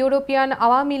সর্ব ইউরোপিয়ান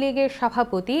আওয়ামী লীগের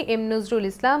সভাপতি M নজরুল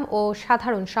ইসলাম ও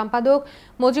সাধারণ সম্পাদক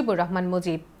মুজিবুর রহমান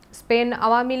মুজিব। স্পেন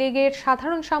আওয়ামী লীগের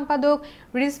সাধারণ সম্পাদক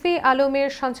রিজভী আলমের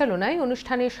সঞ্চালনায়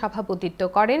অনুষ্ঠানে সভাপতিত্ব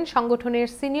করেন সংগঠনের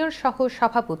সিনিয়র সহ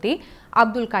সভাপতি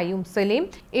আব্দুল কাইয়ুম সেলিম।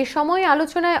 এ সময়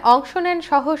আলোচনায় অংশ নেন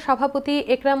সহ সভাপতি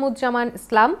একরামুজ্জামান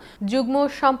ইসলাম, যুগ্ম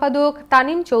সম্পাদক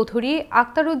তানিম চৌধুরী,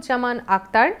 আক্তারুজ্জামান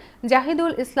আক্তার,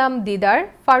 জাহিদুল ইসলাম দিদার,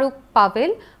 ফারুক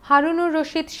পাভেল, হারুনুর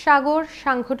রশিদ সাগর,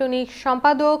 সাংগঠনিক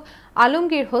সম্পাদক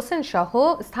আলমগীর হোসেন সহ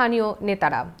স্থানীয়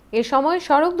নেতারা। এ সময়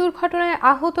সড়ক দুর্ঘটনায়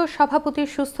আহত সভাপতির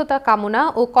সুস্থতা কামনা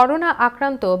ও করোনা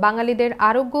আক্রান্ত বাঙালিদের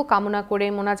আরোগ্য কামনা করে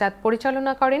মোনাজাত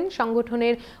পরিচালনা করেন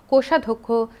সংগঠনের কোষাধ্যক্ষ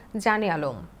জানে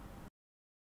আলম।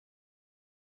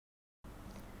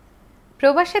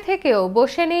 প্রবাসে থেকেও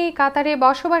বসে নেই কাতারে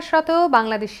বসবাসরত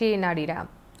বাংলাদেশি নারীরা।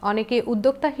 অনেকে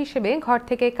উদ্যোক্তা হিসেবে ঘর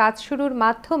থেকে কাজ শুরুর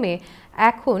মাধ্যমে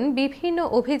এখন বিভিন্ন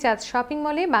অভিজাত শপিং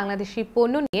মলে বাংলাদেশি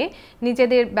পণ্য নিয়ে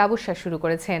নিজেদের ব্যবসা শুরু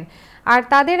করেছেন। আর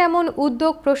তাদের এমন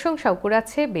উদ্যোগ প্রশংসাও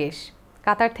কুড়াচ্ছে বেশ।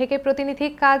 কাতার থেকে প্রতিনিধি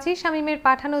কাজী শামীমের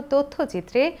পাঠানো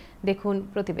তথ্যচিত্রে দেখুন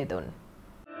প্রতিবেদন।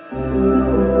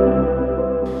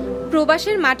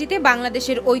 প্রবাসের মাটিতে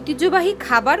বাংলাদেশের ঐতিহ্যবাহী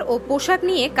খাবার ও পোশাক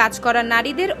নিয়ে কাজ করা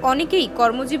নারীদের অনেকেই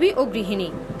কর্মজীবী ও গৃহিণী।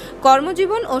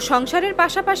 কর্মজীবন ও সংসারের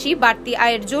পাশাপাশি বাড়তি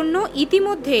আয়ের জন্য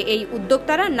ইতিমধ্যে এই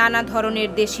উদ্যোক্তারা নানা ধরনের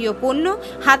দেশীয় পণ্য,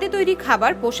 হাতে তৈরি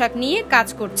খাবার, পোশাক নিয়ে কাজ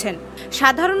করছেন।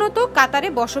 সাধারণত কাতারে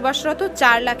বসবাসরত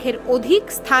 4 লাখের অধিক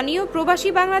স্থানীয় প্রবাসী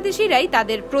বাংলাদেশিরাই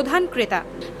তাদের প্রধান ক্রেতা।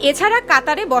 এছাড়া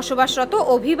কাতারে বসবাসরত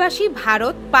অভিবাসী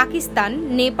ভারত, পাকিস্তান,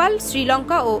 নেপাল,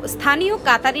 শ্রীলঙ্কা ও স্থানীয়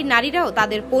কাতারি নারীরাও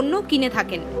তাদের পণ্য কিনে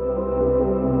থাকেন।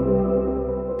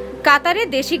 কাতারে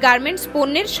দেশি গার্মেন্টস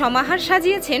পণ্যের সমাহার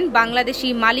সাজিয়েছেন বাংলাদেশি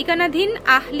মালিকানাধীন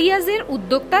আহলিয়াজের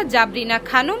উদ্যোক্তা জাবরিনা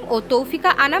খানম ও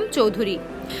তৌফিকা আনাম চৌধুরী।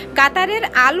 কাতারের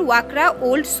আল ওয়াকরা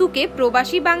ওল্ড সুকে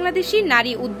প্রবাসী বাংলাদেশি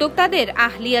নারী উদ্যোক্তাদের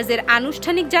আহলিয়াজের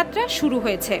আনুষ্ঠানিক যাত্রা শুরু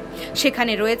হয়েছে।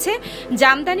 সেখানে রয়েছে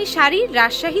জামদানি শাড়ি,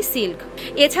 রাজশাহী সিল্ক,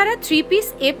 এছাড়া 3 পিস,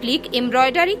 এপ্লিক,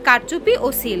 এমব্রয়ডারি, কারচুপি ও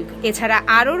সিল্ক। এছাড়া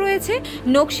আরও রয়েছে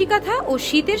নকশিকাঁথা ও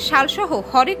শীতের শালসহ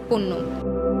হরেক পণ্য।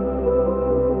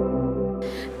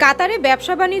 কাতারে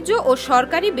ব্যবসা বাণিজ্য ও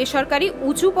সরকারি বেসরকারি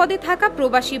উঁচু পদে থাকা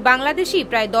প্রবাসী বাংলাদেশি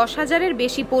প্রায় 10,000-এর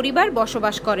বেশি পরিবার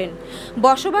বসবাস করেন।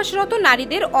 বসবাসরত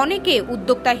নারীদের অনেকে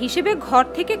উদ্যোক্তা হিসেবে ঘর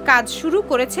থেকে কাজ শুরু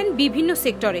করেছেন বিভিন্ন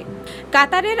সেক্টরে।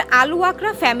 কাতারের আল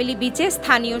ওয়াকরা ফ্যামিলি বিচে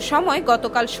স্থানীয় সময়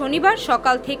গতকাল শনিবার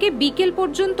সকাল থেকে বিকেল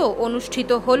পর্যন্ত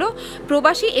অনুষ্ঠিত হল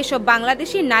প্রবাসী এসব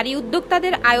বাংলাদেশি নারী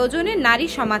উদ্যোক্তাদের আয়োজনে নারী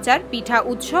সমাচার, পিঠা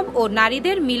উৎসব ও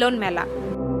নারীদের মিলন মেলা।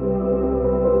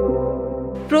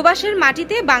 প্রবাসের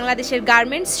মাটিতে বাংলাদেশের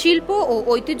গার্মেন্টস শিল্প ও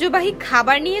ঐতিহ্যবাহী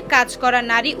খাবার নিয়ে কাজ করা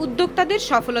নারী উদ্যোক্তাদের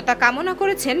সফলতা কামনা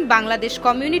করেছেন বাংলাদেশ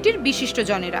কমিউনিটির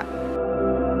বিশিষ্টজনেরা।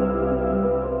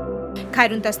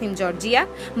 Khairun Tasnim Georgia,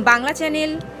 Bangla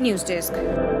channel, news desk.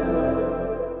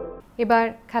 এবার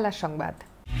খেলার সংবাদ।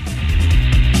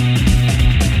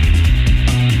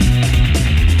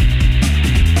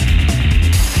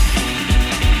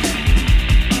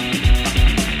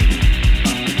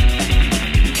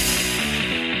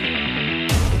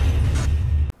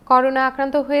 করোনা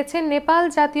আক্রান্ত হয়েছেন নেপাল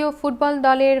জাতীয় ফুটবল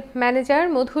দলের ম্যানেজার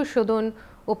মধুসূদন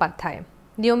উপাধ্যায়।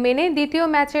 নিয়ম মেনে দ্বিতীয়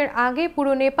ম্যাচের আগে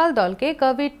পুরো নেপাল দলকে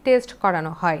কোভিড টেস্ট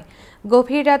করানো হয়।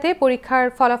 গভীর রাতে পরীক্ষার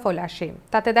ফলাফল আসে,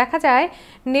 তাতে দেখা যায়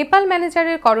নেপাল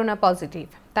ম্যানেজারের করোনা পজিটিভ।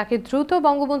 তাকে দ্রুত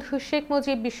বঙ্গবন্ধু শেখ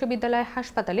মুজিব বিশ্ববিদ্যালয়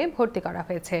হাসপাতালে ভর্তি করা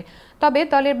হয়েছে। তবে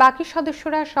দলের বাকি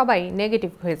সদস্যরা সবাই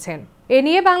নেগেটিভ হয়েছেন। এ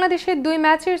নিয়ে বাংলাদেশের 2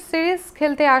 ম্যাচের সিরিজ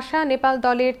খেলতে আসা নেপাল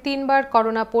দলের 3 বার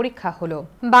করোনা পরীক্ষা হলো।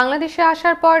 বাংলাদেশে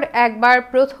আসার পর একবার,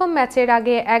 প্রথম ম্যাচের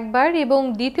আগে একবার এবং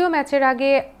দ্বিতীয় ম্যাচের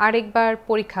আগে আরেকবার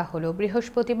পরীক্ষা হলো।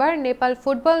 বৃহস্পতিবার নেপাল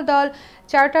ফুটবল দল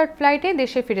চার্টার্ড ফ্লাইটে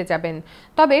দেশে ফিরে যাবেন।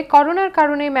 তবে করোনার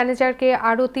কারণে ম্যানেজারকে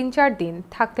আরও 3-4 দিন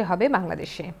থাকতে হবে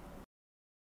বাংলাদেশে।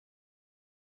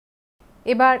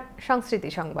 এবার সংস্কৃতি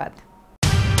সংবাদ।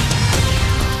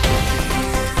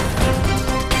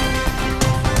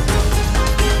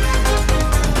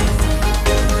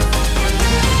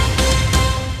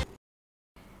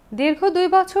 দীর্ঘ 2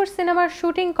 বছর সিনেমার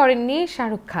শুটিং করেননি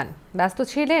শাহরুখ খান। ব্যস্ত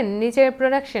ছিলেন নিজের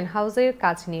প্রোডাকশন হাউসের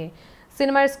কাজ নিয়ে।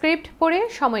 সিনেমার স্ক্রিপ্ট পড়ে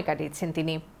সময় কাটিয়েছেন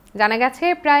তিনি। জানা গেছে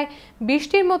প্রায়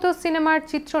 20টির মতো সিনেমার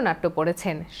চিত্রনাট্য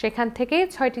পড়েছেন। সেখান থেকে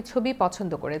 6টি ছবি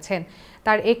পছন্দ করেছেন,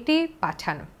 তার একটি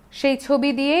পাঠান। সেই ছবি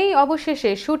দিয়েই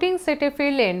অবশেষে শুটিং সেটে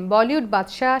ফিরলেন বলিউড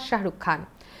বাদশাহ শাহরুখ খান।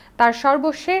 তার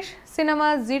সর্বশেষ সিনেমা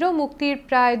 0 মুক্তির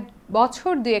প্রায়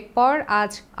বছর 2 পর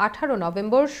আজ 18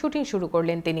 নভেম্বর শুটিং শুরু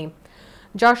করলেন তিনি।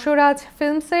 যশোরাজ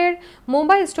ফিল্মসের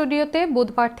মুম্বাই স্টুডিওতে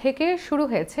বুধবার থেকে শুরু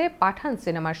হয়েছে পাঠান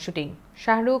সিনেমার শুটিং।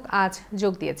 শাহরুখ আজ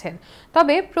যোগ দিয়েছেন,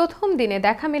 তবে প্রথম দিনে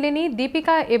দেখা মেলেনি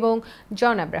দীপিকা এবং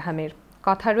জন আব্রাহামের।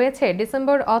 কথা রয়েছে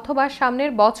ডিসেম্বর অথবা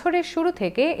সামনের বছরের শুরু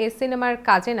থেকে এ সিনেমার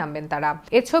কাজে নামবেন তারা।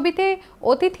 এ ছবিতে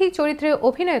অতিথি চরিত্রে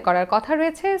অভিনয় করার কথা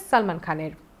রয়েছে সালমান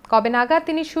খানের। কবে নাগাদ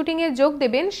তিনি শুটিংয়ে যোগ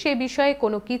দেবেন সে বিষয়ে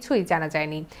কোনো কিছুই জানা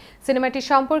যায়নি। সিনেমাটি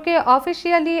সম্পর্কে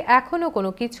অফিসিয়ালি এখনও কোনো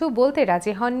কিছু বলতে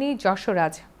রাজি হননি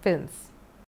যশরাজ ফিল্মস।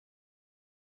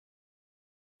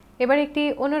 এবার একটি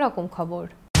অন্যরকম খবর।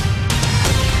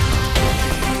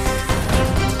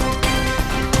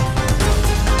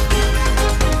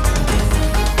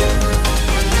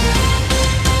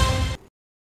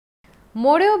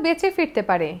 মোড়েও বেঁচে ফিরতে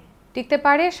পারে, টিকতে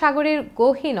পারে সাগরের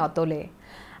গহীন অতলে।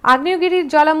 আগ্নেয়গিরির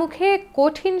জলামুখে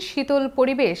কঠিন শীতল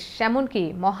পরিবেশ, এমনকি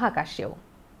মহাকাশেও।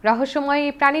 রহস্যময়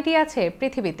এই প্রাণীটি আছে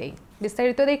পৃথিবীতেই।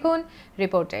 বিস্তারিত দেখুন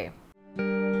রিপোর্টে।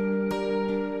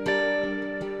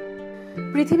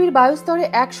 পৃথিবীর বায়ুস্তরে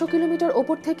 100 কিলোমিটার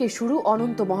ওপর থেকে শুরু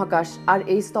অনন্ত মহাকাশ, আর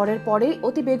এই স্তরের পরেই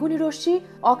অতি বেগুনি রশ্মি,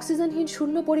 অক্সিজেনহীন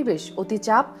শূন্য পরিবেশ, অতি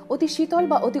চাপ, অতি শীতল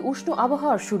বা অতি উষ্ণ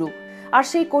আবহাওয়ার শুরু। আর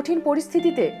সেই কঠিন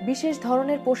পরিস্থিতিতে বিশেষ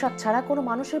ধরনের পোশাক ছাড়া কোনো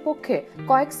মানুষের পক্ষে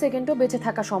কয়েক সেকেন্ডও বেঁচে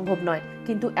থাকা সম্ভব নয়।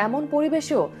 কিন্তু এমন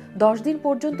পরিবেশেও 10 দিন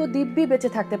পর্যন্ত দিব্যি বেঁচে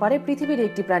থাকতে পারে পৃথিবীর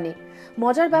একটি প্রাণী।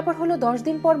 মজার ব্যাপার হলো 10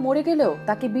 দিন পর মরে গেলেও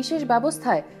তাকে বিশেষ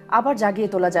ব্যবস্থায় আবার জাগিয়ে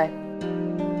তোলা যায়।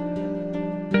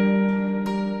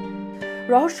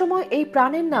 রহস্যময় এই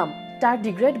প্রাণীর নাম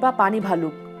টার্ডিগ্রেড বা পানি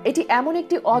ভালুক। এটি এমন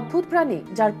একটি অদ্ভুত প্রাণী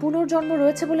যার পুনর্জন্ম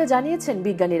রয়েছে বলে জানিয়েছেন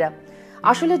বিজ্ঞানীরা।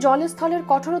 আসলে জলস্থলের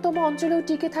কঠোরতম অঞ্চলেও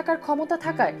টিকে থাকার ক্ষমতা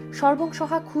থাকায়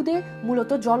সর্বংসহা খুদে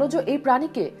মূলত জলজ এই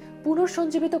প্রাণীকে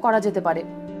পুনঃসঞ্জীবিত করা যেতে পারে।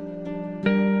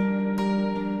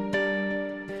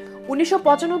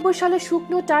 1995 সালে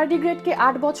শুকনো টার্ডিগ্রেডকে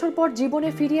 8 বছর পর জীবনে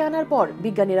ফিরিয়ে আনার পর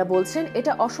বিজ্ঞানীরা বলছেন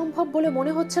এটা অসম্ভব বলে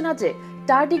মনে হচ্ছে না যে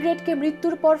টার্ডিগ্রেডকে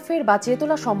মৃত্যুর পর ফের বাঁচিয়ে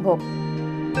তোলা সম্ভব।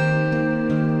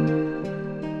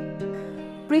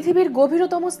 পৃথিবীর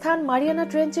গভীরতম স্থান মারিয়ানা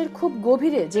ট্রেঞ্চের খুব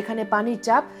গভীরে, যেখানে পানির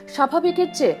চাপ স্বাভাবিকের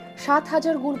চেয়ে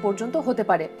 7000 গুণ পর্যন্ত হতে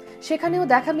পারে, সেখানেও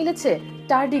দেখা মিলেছে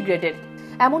টার্ডিগ্রেডের।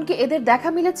 এমনকি এদের দেখা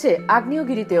মিলেছে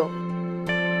আগ্নেয়গিরিতেও।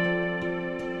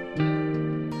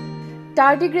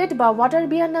 টার্ডিগ্রেড বা ওয়াটার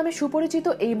বিয়ার নামে সুপরিচিত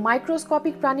এই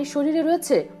মাইক্রোস্কোপিক প্রাণীর শরীরে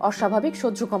রয়েছে অস্বাভাবিক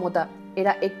সহ্য ক্ষমতা।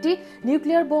 এরা একটি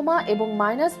নিউক্লিয়ার বোমা এবং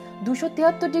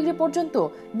 -273 ডিগ্রি পর্যন্ত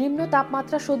নিম্ন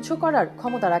তাপমাত্রা সহ্য করার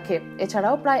ক্ষমতা রাখে।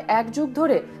 এছাড়াও প্রায় 1 যুগ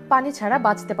ধরে পানি ছাড়া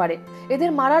বাঁচতে পারে।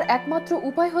 এদের মারার একমাত্র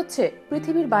উপায় হচ্ছে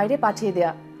পৃথিবীর বাইরে পাঠিয়ে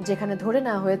দেয়া, যেখানে ধরে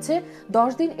নেওয়া হয়েছে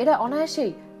 10 দিন এরা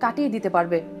অনায়াসেই কাটিয়ে দিতে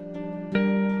পারবে।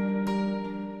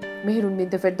 মেহরুন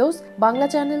বিনতে Ferdous, Bangla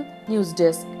channel, news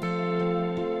desk.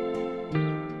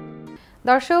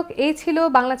 দর্শক, এই ছিল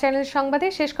বাংলা চ্যানেল সংবাদে।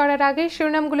 শেষ করার আগে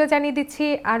শিরোনামগুলো জানিয়ে দিচ্ছি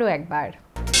আরও একবার।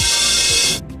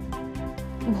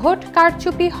 ভোট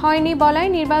কারচুপি হয়নি বলায়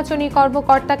নির্বাচনী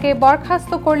কর্মকর্তাকে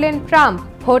বরখাস্ত করলেন ট্রাম্প।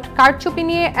 ভোট কারচুপি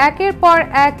নিয়ে একের পর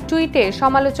এক টুইটে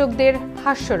সমালোচকদের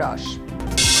হাস্যরস।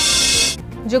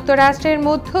 যুক্তরাষ্ট্রের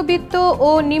মধ্যবিত্ত ও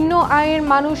নিম্ন আয়ের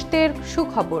মানুষদের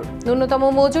সুখবর, ন্যূনতম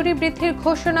মজুরি বৃদ্ধির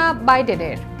ঘোষণা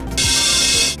বাইডেনের।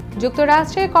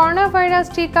 যুক্তরাষ্ট্রে করোনা ভাইরাস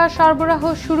টিকা সরবরাহ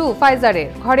শুরু ফাইজারের।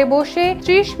 ঘরে বসে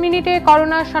 30 মিনিটে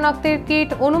করোনা শনাক্তের কিট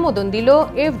অনুমোদন দিল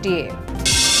এফডিএ।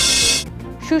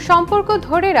 সুসম্পর্ক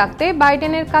ধরে রাখতে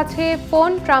বাইডেনের কাছে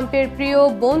ফোন ট্রাম্পের প্রিয়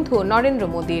বন্ধু নরেন্দ্র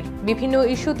মোদীর। বিভিন্ন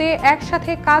ইস্যুতে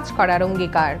একসাথে কাজ করার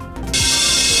অঙ্গীকার।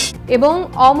 এবং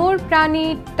অমর প্রাণী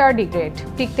টার্ডিগ্রেড,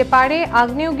 টিকতে পারে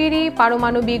আগ্নেয়গিরি,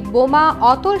 পারমাণবিক বোমা,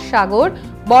 অতল সাগর,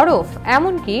 বরফ,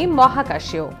 এমনকি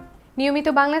মহাকাশেও। নিয়মিত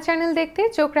বাংলা চ্যানেল দেখতে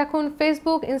চোখ রাখুন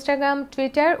ফেসবুক, ইনস্টাগ্রাম,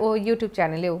 টুইটার ও ইউটিউব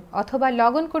চ্যানেলেও, অথবা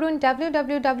লগ ইন করুন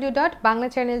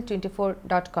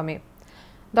www.banglachannel24.com এ।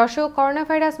 দর্শক, করোনা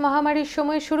ভাইরাস মহামারীর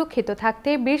সময় সুরক্ষিত থাকতে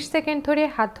 20 সেকেন্ড ধরে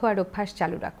হাত ধোয়ার অভ্যাস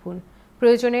চালু রাখুন।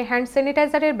 প্রয়োজনে হ্যান্ড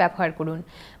স্যানিটাইজারের ব্যবহার করুন।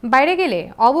 বাইরে গেলে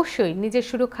অবশ্যই নিজের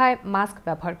সুরক্ষায় মাস্ক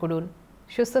ব্যবহার করুন।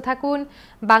 সুস্থ থাকুন,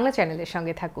 বাংলা চ্যানেলের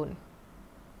সঙ্গে থাকুন।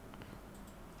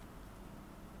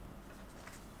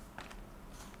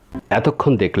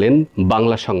 এতক্ষণ দেখলেন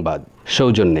বাংলা সংবাদ,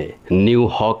 সৌজন্যে new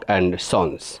Haque and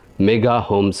sons, mega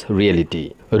Holmes reality,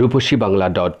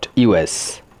 রূপসীবাংলা.us,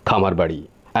 Khamarbari,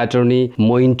 attorney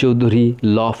Moin Chowdhury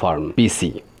law firm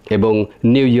পিসি এবং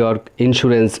নিউ ইয়র্ক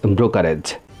ইন্স্যুরেন্স ব্রোকারেজ।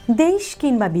 দেশ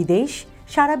কিংবা বিদেশ,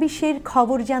 সারা বিশ্বের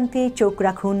খবর জানতে চোখ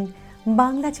রাখুন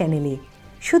বাংলা চ্যানেলে।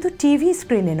 শুধু টিভি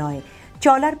স্ক্রিনে নয়,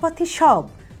 চলার পথে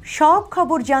সব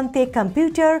খবর জানতে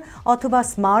কম্পিউটার অথবা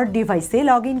স্মার্ট ডিভাইসে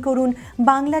লগ ইন করুন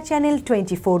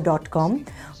banglaChannel24.com।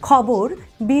 খবর,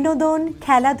 বিনোদন,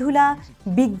 খেলাধুলা,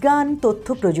 বিজ্ঞান, তথ্য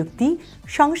প্রযুক্তি,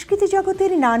 সংস্কৃতি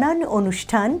জগতের নানান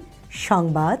অনুষ্ঠান,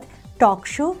 সংবাদ, টক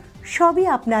শো, সবই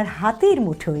আপনার হাতের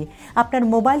মুঠোয়। আপনার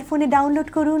মোবাইল ফোনে ডাউনলোড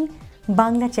করুন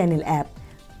Bangla channel app.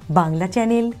 Bangla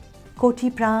channel, কোটি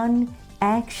প্রাণ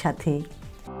একসাথে।